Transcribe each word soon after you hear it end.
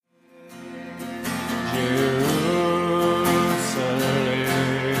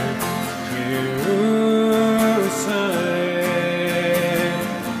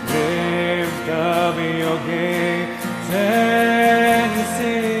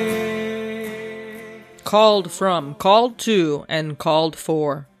called from, called to, and called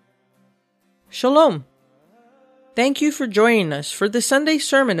for. Shalom. Thank you for joining us for the Sunday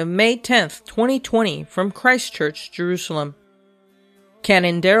sermon of May 10th, 2020 from Christ Church, Jerusalem.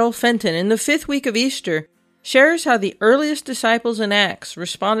 Canon Darrell Fenton, in the fifth week of Easter, shares how the earliest disciples in Acts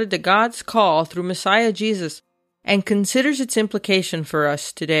responded to God's call through Messiah Jesus and considers its implication for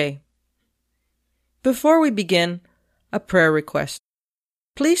us today. Before we begin, a prayer request.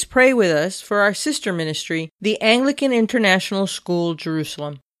 Please pray with us for our sister ministry, the Anglican International School,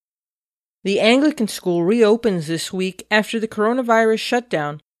 Jerusalem. The Anglican school reopens this week after the coronavirus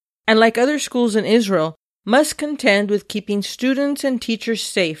shutdown, and like other schools in Israel, must contend with keeping students and teachers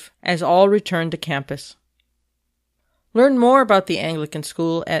safe as all return to campus. Learn more about the Anglican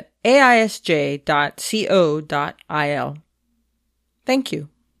school at aisj.co.il. Thank you.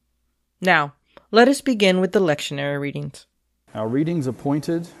 Now, let us begin with the lectionary readings. Our readings are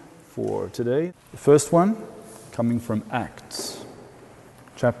pointed for today. The first one coming from Acts,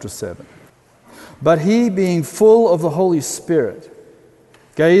 chapter 7. But he, being full of the Holy Spirit,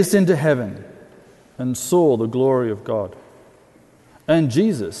 gazed into heaven and saw the glory of God, and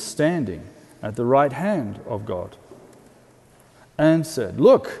Jesus standing at the right hand of God, and said,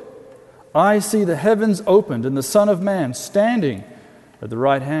 Look, I see the heavens opened and the Son of Man standing at the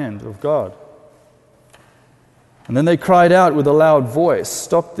right hand of God. And then they cried out with a loud voice,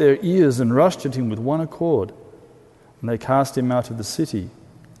 stopped their ears, and rushed at him with one accord. And they cast him out of the city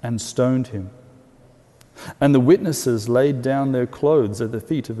and stoned him. And the witnesses laid down their clothes at the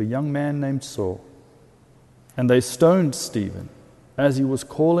feet of a young man named Saul. And they stoned Stephen as he was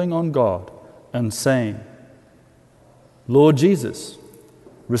calling on God and saying, Lord Jesus,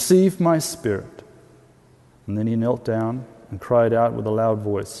 receive my spirit. And then he knelt down and cried out with a loud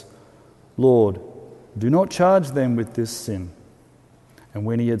voice, Lord, do not charge them with this sin. And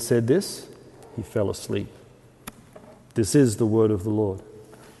when he had said this, he fell asleep. This is the word of the Lord.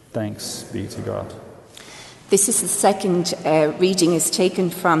 Thanks be to God. This is the second reading is taken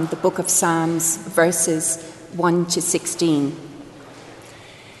from the book of Psalms, verses 1 to 16.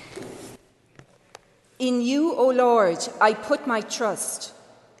 In you, O Lord, I put my trust.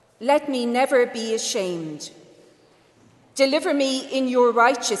 Let me never be ashamed. Deliver me in your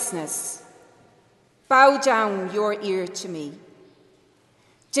righteousness. Bow down your ear to me.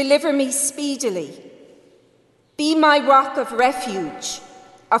 Deliver me speedily. Be my rock of refuge,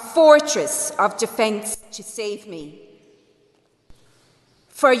 a fortress of defense to save me.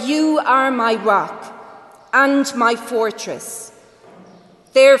 For you are my rock and my fortress.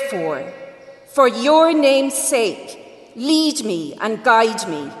 Therefore, for your name's sake, lead me and guide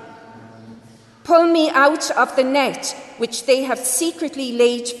me. Pull me out of the net which they have secretly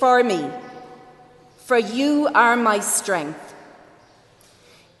laid for me. For you are my strength.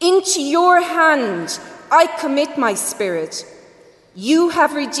 Into your hand I commit my spirit. You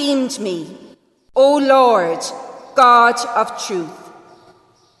have redeemed me, O Lord, God of truth.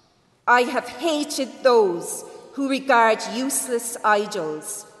 I have hated those who regard useless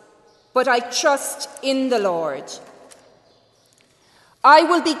idols, but I trust in the Lord. I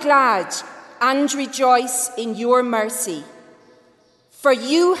will be glad and rejoice in your mercy, for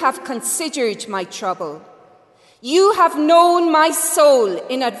you have considered my trouble. You have known my soul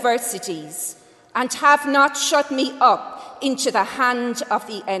in adversities and have not shut me up into the hand of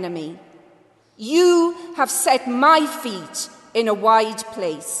the enemy. You have set my feet in a wide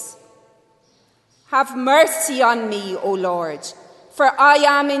place. Have mercy on me, O Lord, for I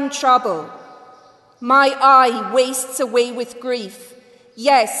am in trouble. My eye wastes away with grief,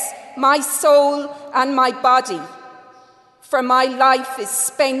 yes, my soul and my body. For my life is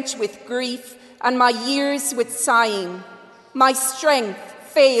spent with grief and my years with sighing. My strength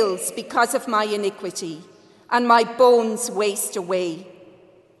fails because of my iniquity, and my bones waste away.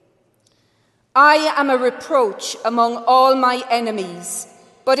 I am a reproach among all my enemies,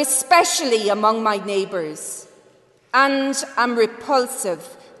 but especially among my neighbours, and am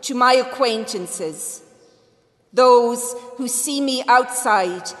repulsive to my acquaintances. Those who see me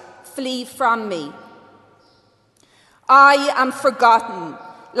outside flee from me. I am forgotten,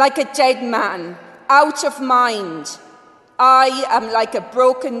 like a dead man, out of mind. I am like a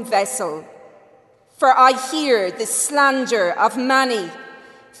broken vessel, for I hear the slander of many.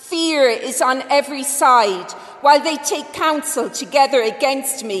 Fear is on every side, while they take counsel together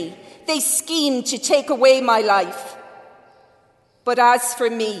against me. They scheme to take away my life. But as for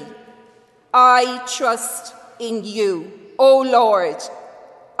me, I trust in you, O Lord.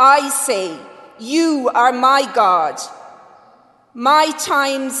 I say, you are my God. My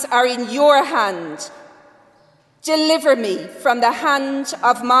times are in your hand. Deliver me from the hand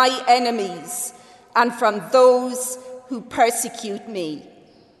of my enemies and from those who persecute me.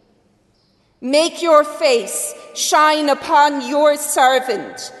 Make your face shine upon your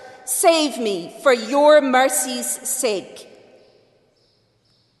servant. Save me for your mercy's sake.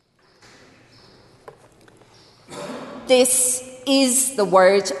 This is the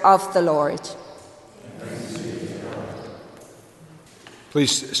word of the Lord.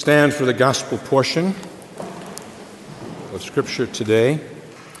 Please stand for the gospel portion of Scripture today.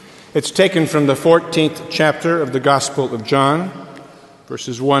 It's taken from the 14th chapter of the Gospel of John,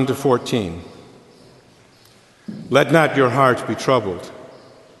 verses 1 to 14. Let not your heart be troubled.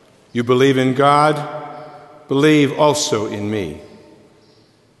 You believe in God, believe also in me.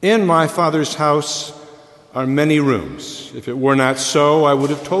 In my Father's house are many rooms. If it were not so, I would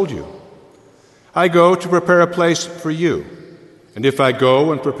have told you. I go to prepare a place for you. And if I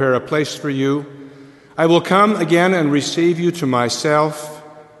go and prepare a place for you, I will come again and receive you to myself,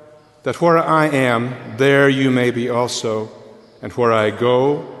 that where I am, there you may be also, and where I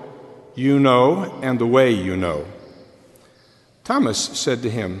go, you know, and the way you know. Thomas said to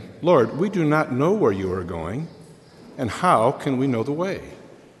him, Lord, we do not know where you are going, and how can we know the way?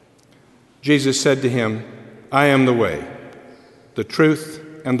 Jesus said to him, I am the way, the truth,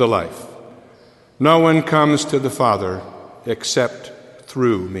 and the life. No one comes to the Father except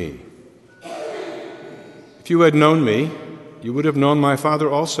through me. If you had known me, you would have known my Father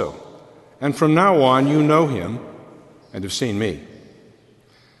also. And from now on you know him and have seen me.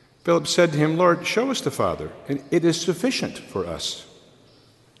 Philip said to him, Lord, show us the Father, and it is sufficient for us.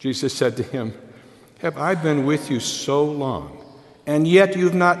 Jesus said to him, Have I been with you so long, and yet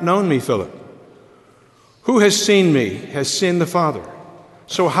you've not known me, Philip? Who has seen me has seen the Father.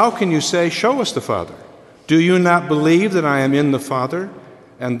 So how can you say, Show us the Father? Do you not believe that I am in the Father,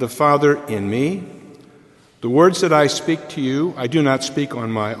 and the Father in me? The words that I speak to you, I do not speak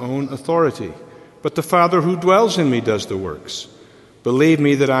on my own authority, but the Father who dwells in me does the works. Believe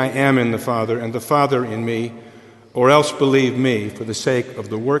me that I am in the Father, and the Father in me, or else believe me for the sake of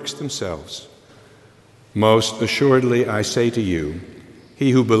the works themselves. Most assuredly I say to you,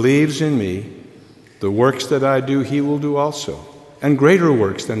 he who believes in me, the works that I do he will do also, and greater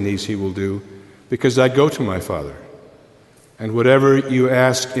works than these he will do, because I go to my Father. And whatever you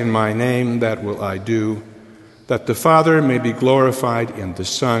ask in my name, that will I do, that the Father may be glorified in the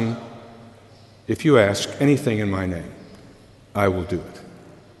Son. If you ask anything in my name, I will do it.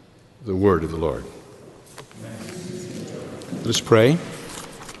 The word of the Lord. Let us pray.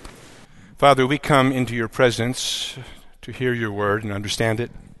 Father, we come into your presence to hear your word and understand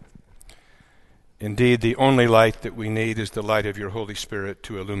it. Indeed, the only light that we need is the light of your Holy Spirit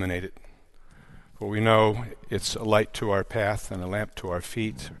to illuminate it. For we know it's a light to our path and a lamp to our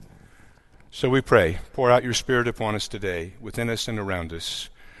feet. So we pray, pour out your Spirit upon us today, within us and around us.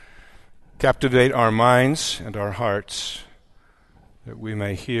 Captivate our minds and our hearts, that we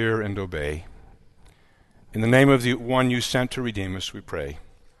may hear and obey. In the name of the one you sent to redeem us, we pray.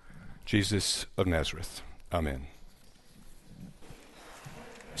 Jesus of Nazareth. Amen.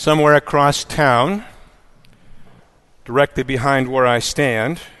 Somewhere across town, directly behind where I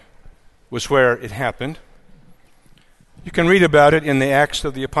stand, was where it happened. You can read about it in the Acts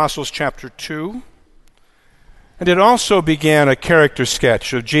of the Apostles, chapter 2. And it also began a character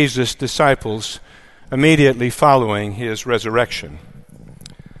sketch of Jesus' disciples immediately following his resurrection.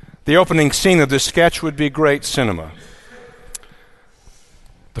 The opening scene of this sketch would be great cinema.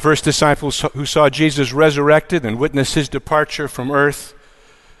 The first disciples who saw Jesus resurrected and witnessed his departure from earth,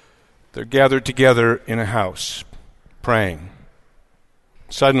 they're gathered together in a house, praying.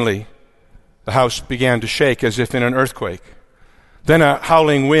 Suddenly, the house began to shake as if in an earthquake. Then a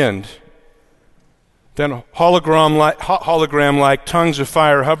howling wind. Then hologram-like tongues of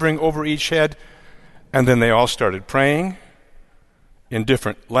fire hovering over each head. And then they all started praying in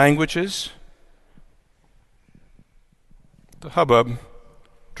different languages. The hubbub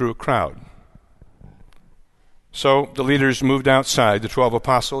drew a crowd. So the leaders moved outside, the 12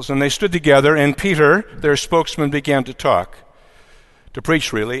 apostles, and they stood together, and Peter, their spokesman, began to talk, to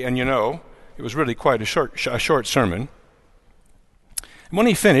preach really, and it was really quite a short sermon. And when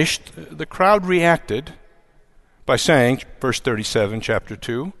he finished, the crowd reacted by saying, verse 37, chapter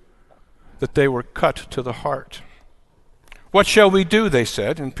 2, that they were cut to the heart. What shall we do, they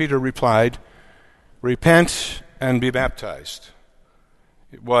said, and Peter replied, repent and be baptized.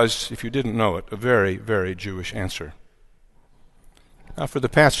 It was, if you didn't know it, a very, very Jewish answer. Now, for the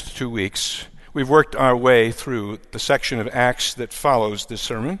past 2 weeks, we've worked our way through the section of Acts that follows this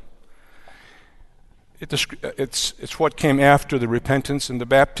sermon. It's what came after the repentance and the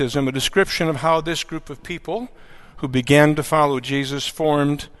baptism, a description of how this group of people who began to follow Jesus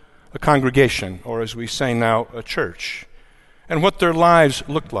formed a congregation, or as we say now, a church, and what their lives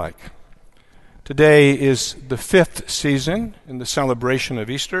looked like. Today is the 5th season in the celebration of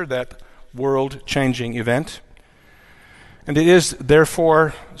Easter, that world-changing event. And it is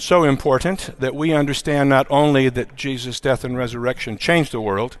therefore so important that we understand not only that Jesus' death and resurrection changed the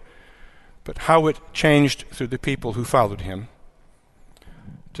world, but how it changed through the people who followed him.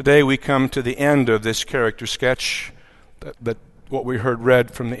 Today we come to the end of this character sketch, that what we heard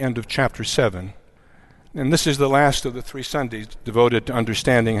read from the end of chapter 7. And this is the last of the 3 Sundays devoted to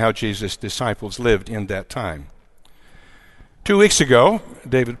understanding how Jesus' disciples lived in that time. 2 weeks ago,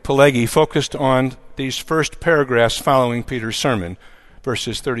 David Pileggi focused on these first paragraphs following Peter's sermon,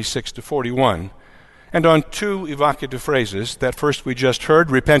 verses 36 to 41, and on 2 evocative phrases. That first we just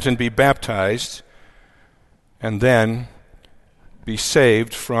heard, repent and be baptized, and then be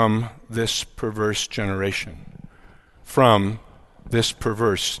saved from this perverse generation. From this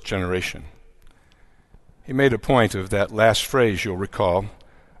perverse generation. He made a point of that last phrase, you'll recall,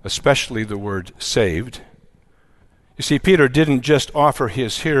 especially the word saved. You see, Peter didn't just offer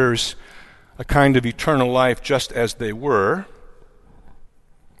his hearers a kind of eternal life just as they were.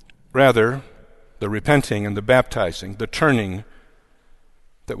 Rather, the repenting and the baptizing, the turning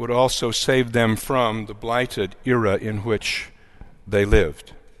that would also save them from the blighted era in which they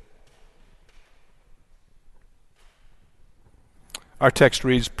lived. Our text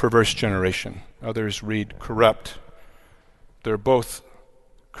reads perverse generation. Others read corrupt. They're both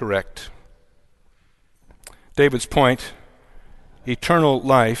correct. David's point, eternal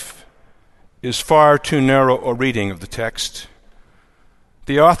life, is far too narrow a reading of the text.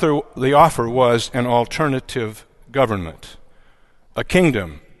 The offer was an alternative government, a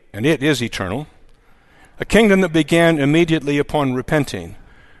kingdom, and it is eternal, a kingdom that began immediately upon repenting,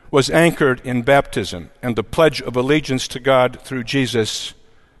 was anchored in baptism and the pledge of allegiance to God through Jesus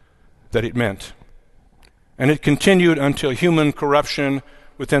that it meant. And it continued until human corruption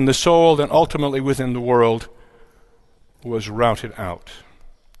within the soul and ultimately within the world was routed out.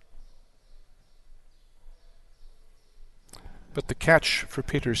 But the catch for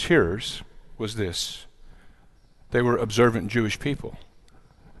Peter's hearers was this. They were observant Jewish people.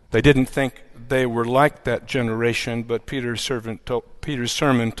 They didn't think they were like that generation, but Peter's sermon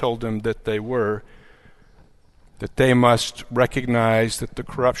told them that they were, that they must recognize that the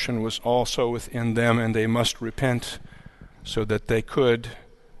corruption was also within them, and they must repent so that they could,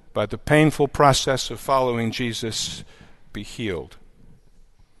 by the painful process of following Jesus, be healed.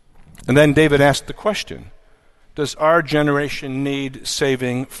 And then David asked the question, does our generation need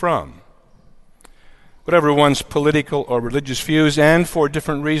saving from? Whatever one's political or religious views, and for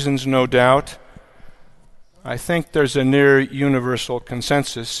different reasons, no doubt, I think there's a near universal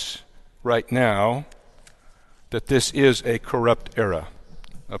consensus right now that this is a corrupt era,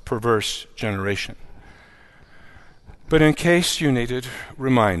 a perverse generation. But in case you needed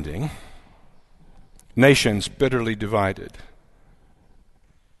reminding, nations bitterly divided,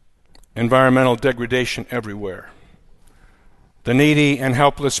 environmental degradation everywhere, the needy and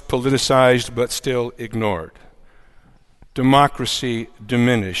helpless politicized but still ignored, democracy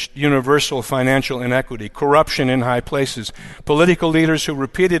diminished, universal financial inequity, corruption in high places, political leaders who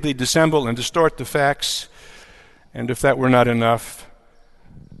repeatedly dissemble and distort the facts, and if that were not enough,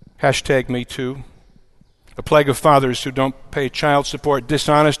 #MeToo, a plague of fathers who don't pay child support,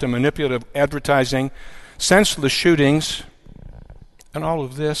 dishonest and manipulative advertising, senseless shootings, and all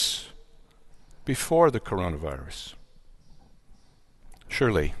of this before the coronavirus.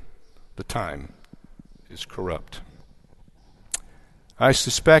 Surely the time is corrupt. I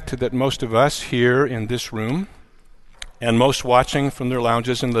suspect that most of us here in this room, and most watching from their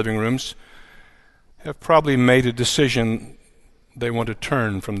lounges and living rooms, have probably made a decision they want to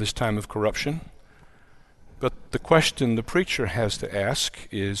turn from this time of corruption. But the question the preacher has to ask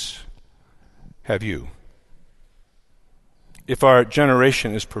is, have you? If our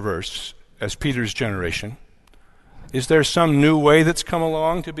generation is perverse, as Peter's generation, is there some new way that's come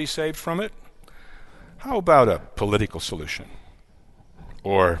along to be saved from it? How about a political solution?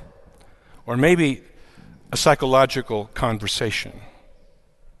 Or maybe a psychological conversation?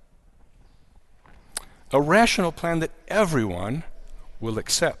 A rational plan that everyone will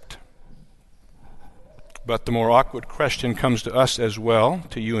accept. But the more awkward question comes to us as well,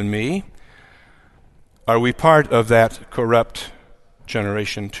 to you and me. Are we part of that corrupt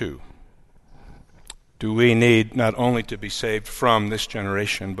generation too? Do we need not only to be saved from this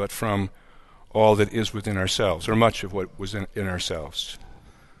generation, but from all that is within ourselves, or much of what was in ourselves?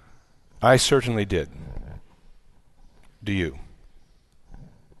 I certainly did. Do you?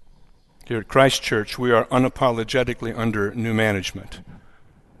 Here at Christ Church, we are unapologetically under new management.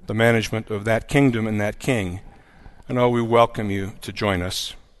 the management of that kingdom and that king. And we welcome you to join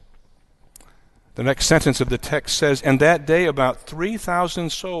us. The next sentence of the text says, "And that day about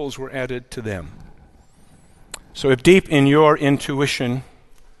 3,000 souls were added to them." So if deep in your intuition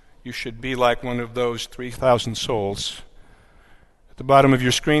you should be like one of those 3,000 souls, at the bottom of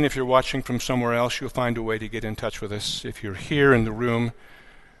your screen, if you're watching from somewhere else, you'll find a way to get in touch with us. If you're here in the room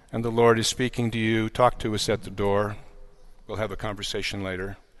and the Lord is speaking to you, talk to us at the door. We'll have a conversation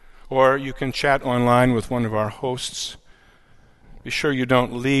later. Or you can chat online with one of our hosts. Be sure you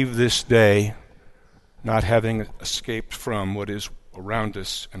don't leave this day not having escaped from what is around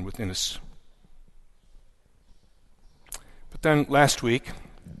us and within us. But then last week,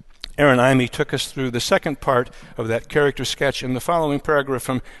 Aaron Imey took us through the second part of that character sketch in the following paragraph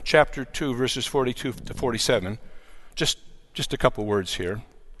from chapter 2, verses 42 to 47. Just a couple words here.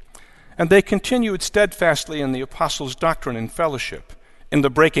 "And they continued steadfastly in the apostles' doctrine and fellowship, in the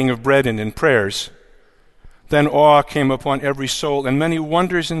breaking of bread and in prayers. Then awe came upon every soul, and many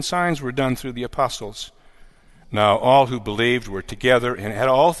wonders and signs were done through the apostles. Now all who believed were together and had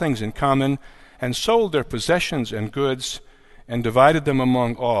all things in common, and sold their possessions and goods, and divided them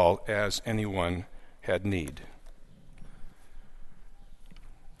among all as anyone had need."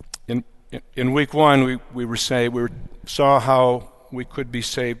 In week one, we saw how we could be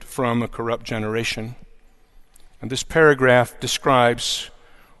saved from a corrupt generation. And this paragraph describes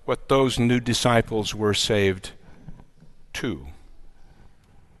what those new disciples were saved to.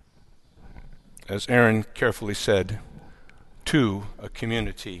 As Aaron carefully said, to a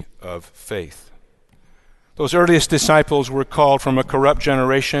community of faith. Those earliest disciples were called from a corrupt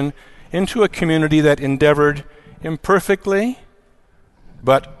generation into a community that endeavored imperfectly,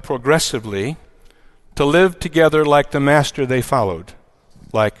 but progressively, to live together like the master they followed,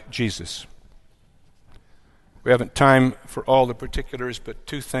 like Jesus. We haven't time for all the particulars, but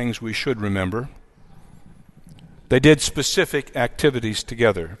two things we should remember. They did specific activities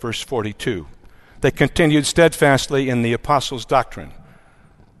together, verse 42. They continued steadfastly in the apostles' doctrine.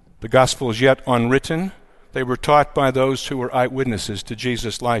 The gospel is yet unwritten. They were taught by those who were eyewitnesses to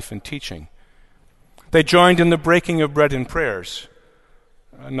Jesus' life and teaching. They joined in the breaking of bread and prayers.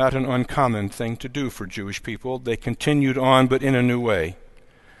 Not an uncommon thing to do for Jewish people. They continued on, but in a new way.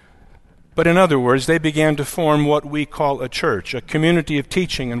 But in other words, they began to form what we call a church, a community of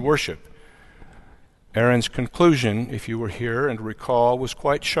teaching and worship. Aaron's conclusion, if you were here and recall, was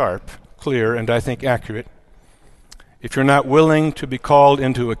quite sharp, clear, and I think accurate. If you're not willing to be called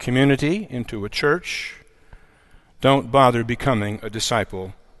into a community, into a church, don't bother becoming a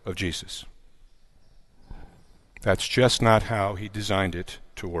disciple of Jesus. That's just not how he designed it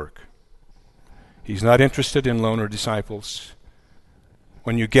to work. He's not interested in loner disciples.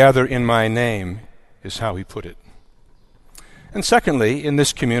 When you gather in my name is how he put it. And secondly, in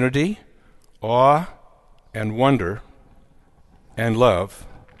this community, awe and wonder and love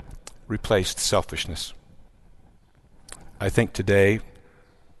replaced selfishness. I think today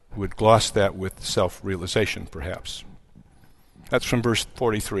would gloss that with self-realization, perhaps. That's from verse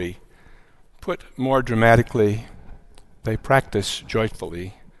 43. Put more dramatically, they practice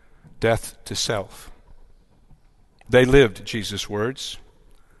joyfully death to self. They lived Jesus' words.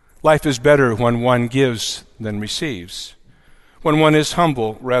 Life is better when one gives than receives, when one is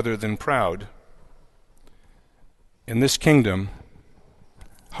humble rather than proud. In this kingdom,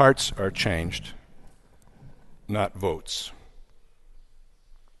 hearts are changed, not votes.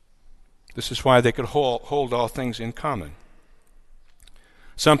 This is why they could hold all things in common.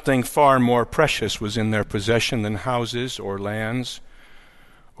 Something far more precious was in their possession than houses or lands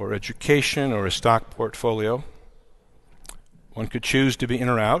or education or a stock portfolio. One could choose to be in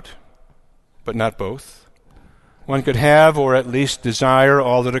or out, but not both. One could have or at least desire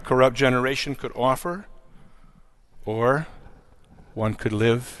all that a corrupt generation could offer, or one could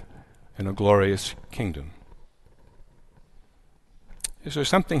live in a glorious kingdom. Is there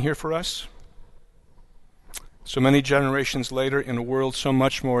something here for us? So many generations later, in a world so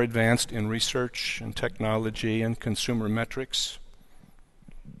much more advanced in research and technology and consumer metrics,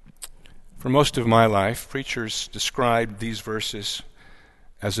 for most of my life, preachers described these verses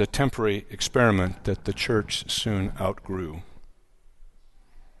as a temporary experiment that the church soon outgrew.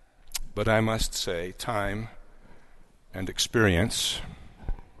 But I must say, time and experience,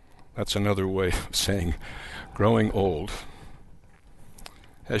 that's another way of saying growing old,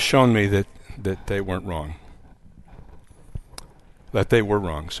 has shown me that they weren't wrong. That they were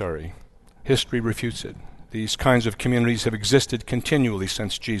wrong, sorry. History refutes it. These kinds of communities have existed continually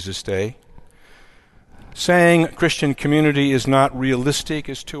since Jesus' day. Saying Christian community is not realistic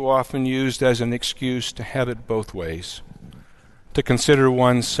is too often used as an excuse to have it both ways. to consider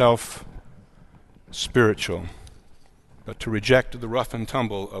oneself spiritual, but to reject the rough and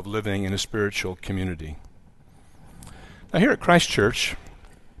tumble of living in a spiritual community. Now here at Christ Church,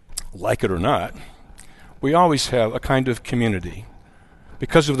 like it or not, we always have a kind of community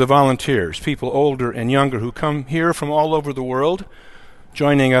because of the volunteers, people older and younger who come here from all over the world,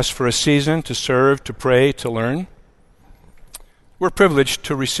 joining us for a season to serve, to pray, to learn. We're privileged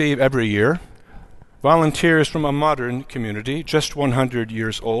to receive every year volunteers from a modern community, just 100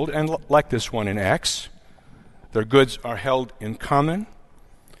 years old, and like this one in Acts. Their goods are held in common.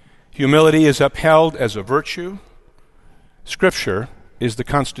 Humility is upheld as a virtue. Scripture is the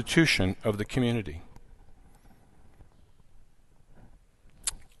constitution of the community.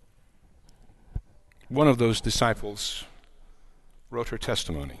 One of those disciples wrote her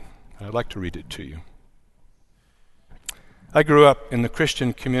testimony. I'd like to read it to you. I grew up in the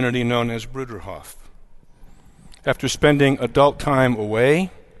Christian community known as Bruderhof. After spending adult time away,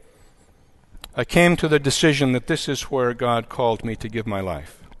 I came to the decision that this is where God called me to give my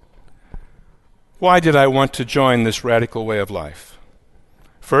life. Why did I want to join this radical way of life?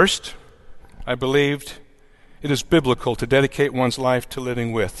 First, I believed it is biblical to dedicate one's life to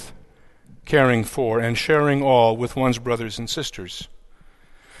living with, caring for, and sharing all with one's brothers and sisters.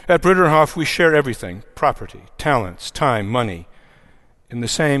 At Bruderhof, we share everything, property, talents, time, money, in the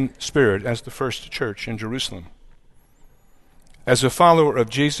same spirit as the first church in Jerusalem. As a follower of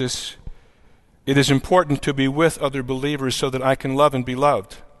Jesus, it is important to be with other believers so that I can love and be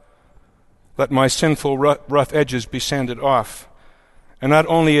loved. Let my sinful rough edges be sanded off, and not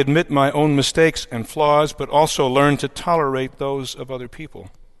only admit my own mistakes and flaws, but also learn to tolerate those of other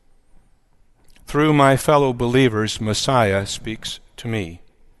people. Through my fellow believers, Messiah speaks to me,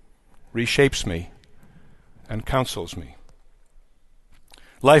 reshapes me, and counsels me.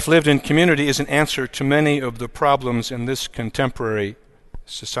 Life lived in community is an answer to many of the problems in this contemporary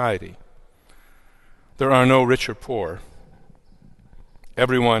society. There are no rich or poor.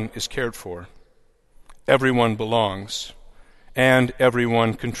 Everyone is cared for. Everyone belongs. And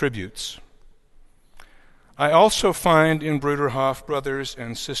everyone contributes. I also find in Bruderhof brothers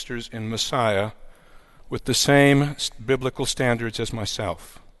and sisters in Messiah with the same biblical standards as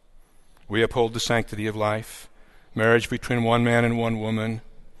myself. We uphold the sanctity of life, marriage between one man and one woman.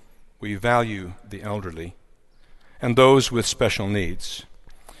 We value the elderly and those with special needs.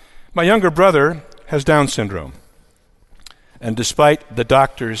 My younger brother has Down syndrome, and despite the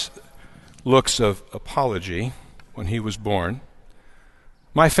doctor's looks of apology when he was born,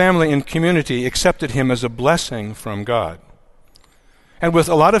 my family and community accepted him as a blessing from God. And with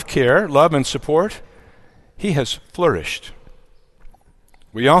a lot of care, love, and support, he has flourished.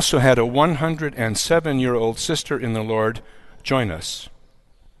 We also had a 107-year-old sister in the Lord join us.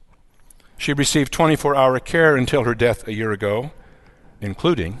 She received 24-hour care until her death a year ago,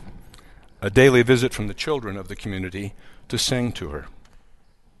 including a daily visit from the children of the community to sing to her.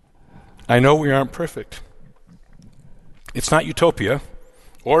 I know we aren't perfect. It's not utopia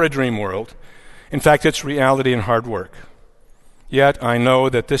or a dream world. In fact, it's reality and hard work. Yet I know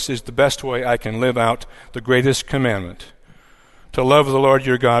that this is the best way I can live out the greatest commandment, to love the Lord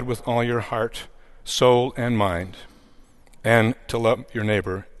your God with all your heart, soul, and mind, and to love your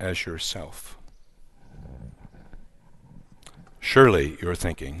neighbor as yourself. Surely you're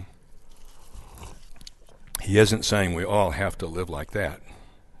thinking, he isn't saying we all have to live like that.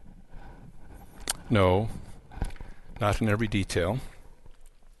 No, not in every detail.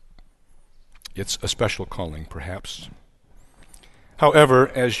 It's a special calling, perhaps. However,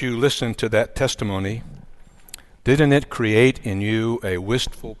 as you listen to that testimony, didn't it create in you a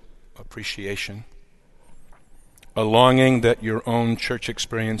wistful appreciation, a longing that your own church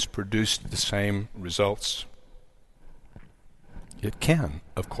experience produced the same results? It can,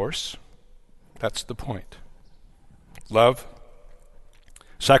 of course. That's the point. Love,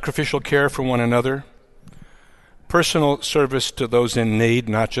 sacrificial care for one another, personal service to those in need,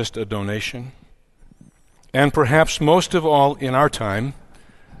 not just a donation, and perhaps most of all in our time,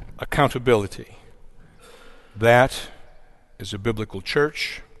 accountability. That is a biblical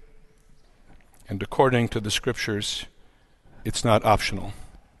church, and according to the Scriptures, it's not optional.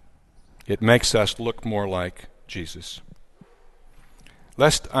 It makes us look more like Jesus.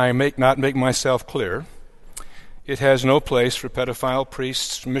 Lest I not make myself clear, it has no place for pedophile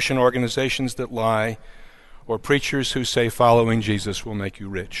priests, mission organizations that lie, or preachers who say following Jesus will make you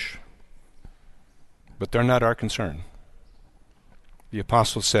rich. But they're not our concern. The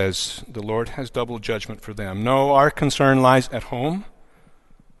apostle says the Lord has double judgment for them. No, our concern lies at home.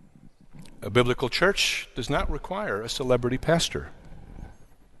 A biblical church does not require a celebrity pastor.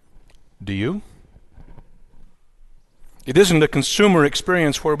 Do you? It isn't a consumer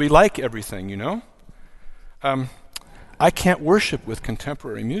experience where we like everything, you know. I can't worship with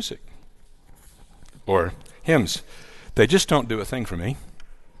contemporary music or hymns. They just don't do a thing for me.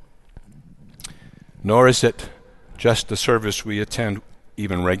 Nor is it just a service we attend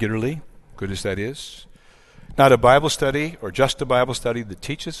even regularly, good as that is. Not a Bible study or just a Bible study that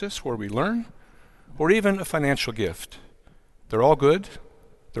teaches us where we learn, or even a financial gift. They're all good,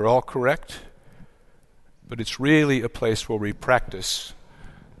 they're all correct, but it's really a place where we practice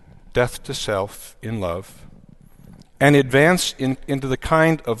death to self in love and advance into the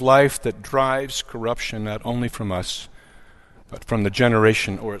kind of life that drives corruption not only from us, but from the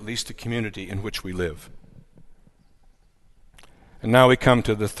generation, or at least the community in which we live. And now we come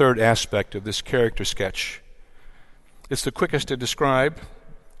to the third aspect of this character sketch. It's the quickest to describe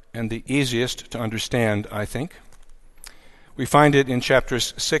and the easiest to understand, I think. We find it in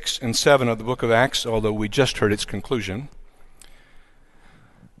chapters 6 and 7 of the book of Acts, although we just heard its conclusion.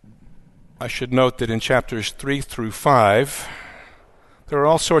 I should note that in chapters 3 through 5, there are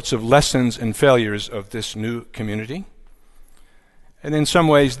all sorts of lessons and failures of this new community. And in some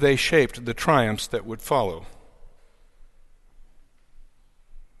ways, they shaped the triumphs that would follow.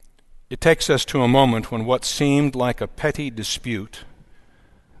 It takes us to a moment when what seemed like a petty dispute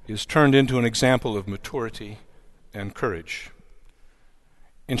is turned into an example of maturity and courage.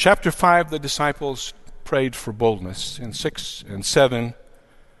 In chapter 5, the disciples prayed for boldness. In 6 and 7,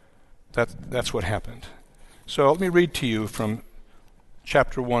 that's what happened. So let me read to you from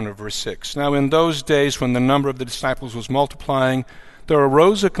chapter 1 of verse 6. Now in those days when the number of the disciples was multiplying, there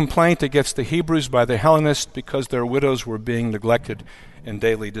arose a complaint against the Hebrews by the Hellenists because their widows were being neglected in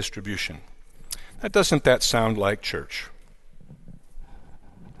daily distribution. Doesn't that sound like church?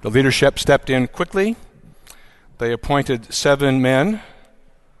 The leadership stepped in quickly. They appointed 7 men.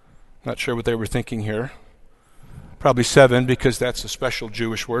 Not sure what they were thinking here. Probably 7 because that's a special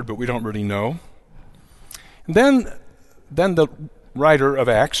Jewish word, but we don't really know. And then the writer of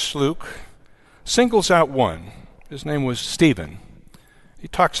Acts, Luke, singles out one. His name was Stephen. He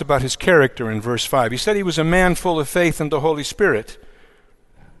talks about his character in verse 5. He said he was a man full of faith in the Holy Spirit.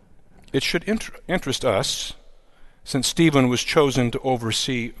 It should interest us, since Stephen was chosen to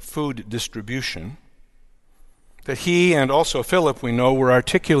oversee food distribution, that he and also Philip, we know, were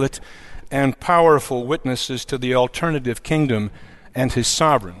articulate and powerful witnesses to the alternative kingdom and his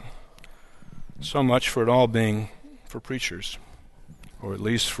sovereign. So much for it all being for preachers, or at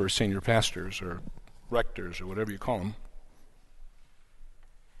least for senior pastors or rectors or whatever you call them.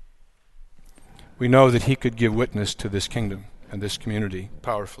 We know that he could give witness to this kingdom and this community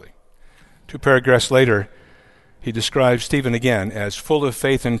powerfully. 2 paragraphs later, he describes Stephen again as full of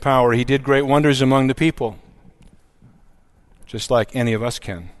faith and power. He did great wonders among the people, just like any of us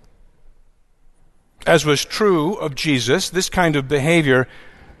can. As was true of Jesus, this kind of behavior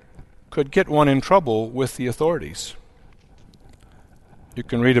could get one in trouble with the authorities. You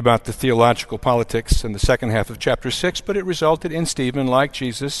can read about the theological politics in the second half of chapter 6, but it resulted in Stephen, like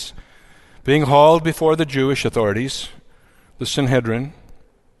Jesus, being hauled before the Jewish authorities, the Sanhedrin.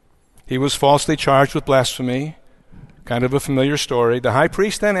 He was falsely charged with blasphemy, kind of a familiar story. The high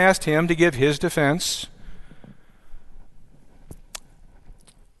priest then asked him to give his defense.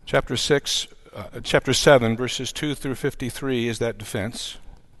 Chapter 7, verses 2 through 53 is that defense.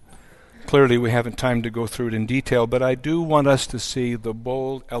 Clearly, we haven't time to go through it in detail, but I do want us to see the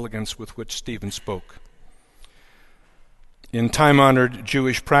bold elegance with which Stephen spoke. In time-honored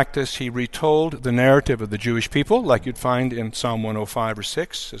Jewish practice, he retold the narrative of the Jewish people, like you'd find in Psalm 105 or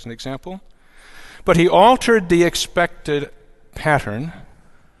 6, as an example. But he altered the expected pattern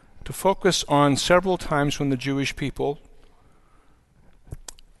to focus on several times when the Jewish people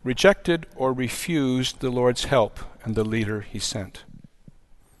rejected or refused the Lord's help and the leader he sent.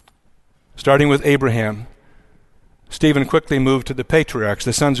 Starting with Abraham, Stephen quickly moved to the patriarchs,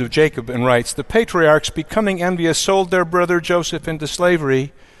 the sons of Jacob, and writes, "The patriarchs, becoming envious, sold their brother Joseph into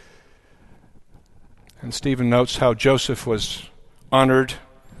slavery." And Stephen notes how Joseph was honored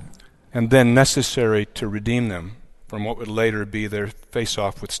and then necessary to redeem them from what would later be their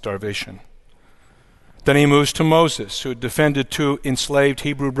face-off with starvation. Then he moves to Moses, who had defended 2 enslaved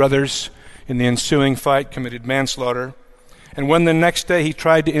Hebrew brothers in the ensuing fight, committed manslaughter. And when the next day he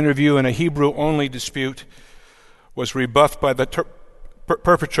tried to interview in a Hebrew-only dispute, was rebuffed by the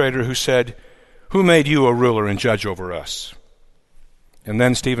perpetrator who said, "Who made you a ruler and judge over us?" And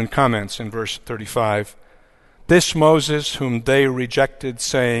then Stephen comments in verse 35, "This Moses whom they rejected,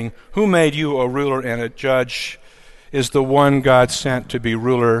 saying, 'Who made you a ruler and a judge?' is the one God sent to be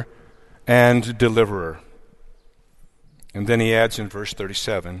ruler and deliverer." And then he adds in verse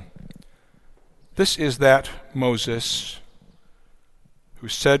 37, This is that Moses who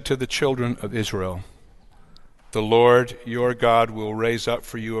said to the children of Israel, "The Lord your God will raise up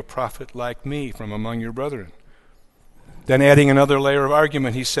for you a prophet like me from among your brethren." Then adding another layer of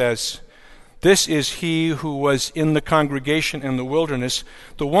argument, he says, "This is he who was in the congregation in the wilderness,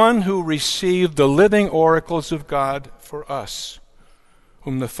 the one who received the living oracles of God for us,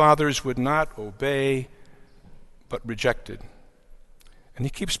 whom the fathers would not obey but rejected." And he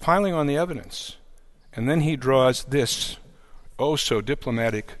keeps piling on the evidence. And then he draws this oh so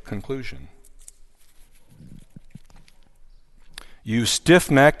diplomatic conclusion. "You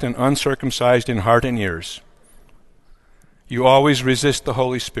stiff-necked and uncircumcised in heart and ears, you always resist the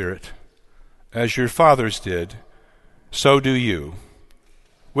Holy Spirit. As your fathers did, so do you.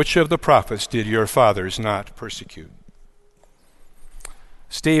 Which of the prophets did your fathers not persecute?"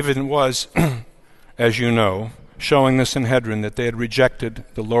 Stephen was, as you know, showing the Sanhedrin that they had rejected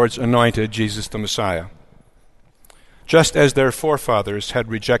the Lord's anointed, Jesus the Messiah, just as their forefathers had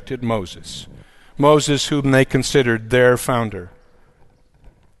rejected Moses, whom they considered their founder,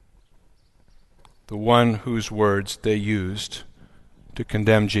 the one whose words they used to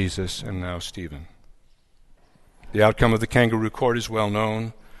condemn Jesus and now Stephen. The outcome of the kangaroo court is well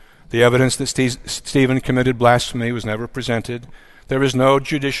known. The evidence that Stephen committed blasphemy was never presented. There was no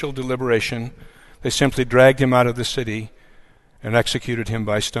judicial deliberation. They simply dragged him out of the city and executed him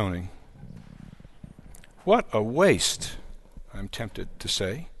by stoning. What a waste, I'm tempted to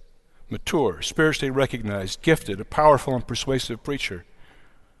say. Mature, spiritually recognized, gifted, a powerful and persuasive preacher.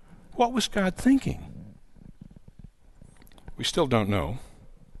 What was God thinking? We still don't know,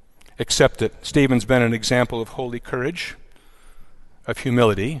 except that Stephen's been an example of holy courage, of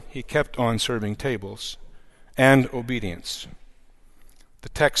humility. He kept on serving tables, and obedience. The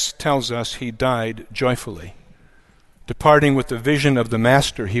text tells us he died joyfully, departing with the vision of the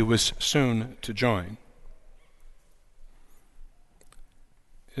master he was soon to join.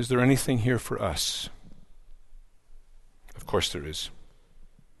 Is there anything here for us? Of course there is.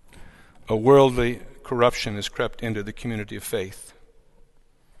 A worldly corruption has crept into the community of faith.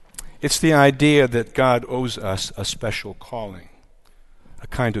 It's the idea that God owes us a special calling, a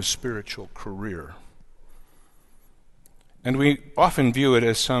kind of spiritual career. And we often view it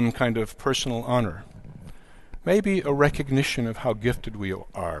as some kind of personal honor, maybe a recognition of how gifted we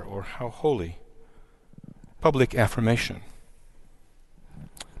are or how holy, public affirmation.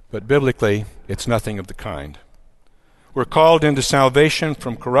 But biblically, it's nothing of the kind. We're called into salvation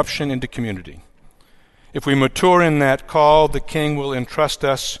from corruption into community. If we mature in that call, the King will entrust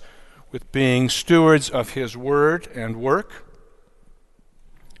us with being stewards of his word and work,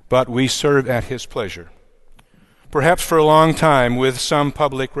 but we serve at his pleasure. Perhaps for a long time with some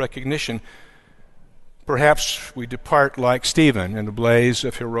public recognition. Perhaps we depart like Stephen in a blaze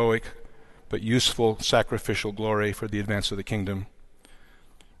of heroic but useful sacrificial glory for the advance of the kingdom.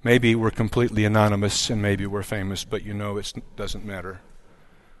 Maybe we're completely anonymous and maybe we're famous, but you know it doesn't matter.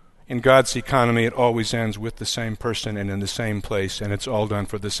 In God's economy, it always ends with the same person and in the same place, and it's all done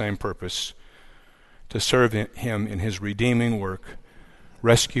for the same purpose, to serve him in his redeeming work,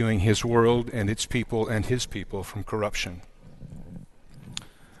 rescuing his world and its people and his people from corruption.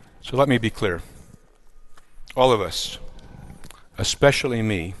 So let me be clear. All of us, especially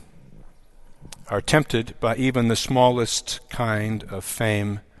me, are tempted by even the smallest kind of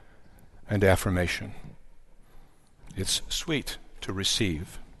fame and affirmation. It's sweet to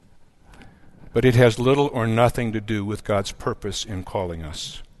receive, but it has little or nothing to do with God's purpose in calling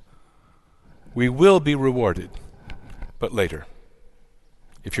us. We will be rewarded, but later.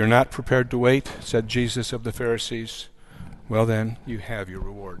 If you're not prepared to wait, said Jesus of the Pharisees, well then, you have your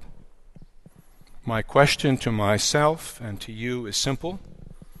reward. My question to myself and to you is simple.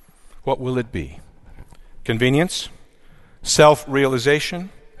 What will it be? Convenience? Self-realization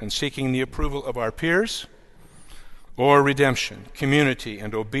and seeking the approval of our peers? Or redemption, community,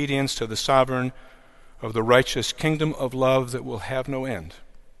 and obedience to the sovereign of the righteous kingdom of love that will have no end?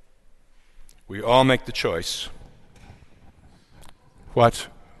 We all make the choice. What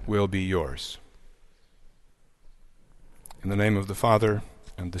will be yours? In the name of the Father,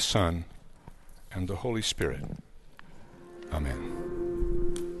 and the Son, and the Holy Spirit.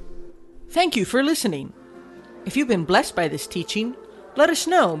 Amen. Thank you for listening. If you've been blessed by this teaching, let us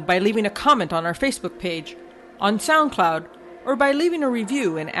know by leaving a comment on our Facebook page, on SoundCloud, or by leaving a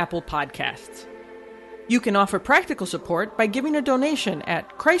review in Apple Podcasts. You can offer practical support by giving a donation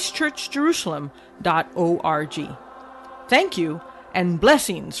at christchurchjerusalem.org. Thank you, and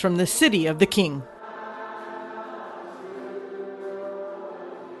blessings from the City of the King.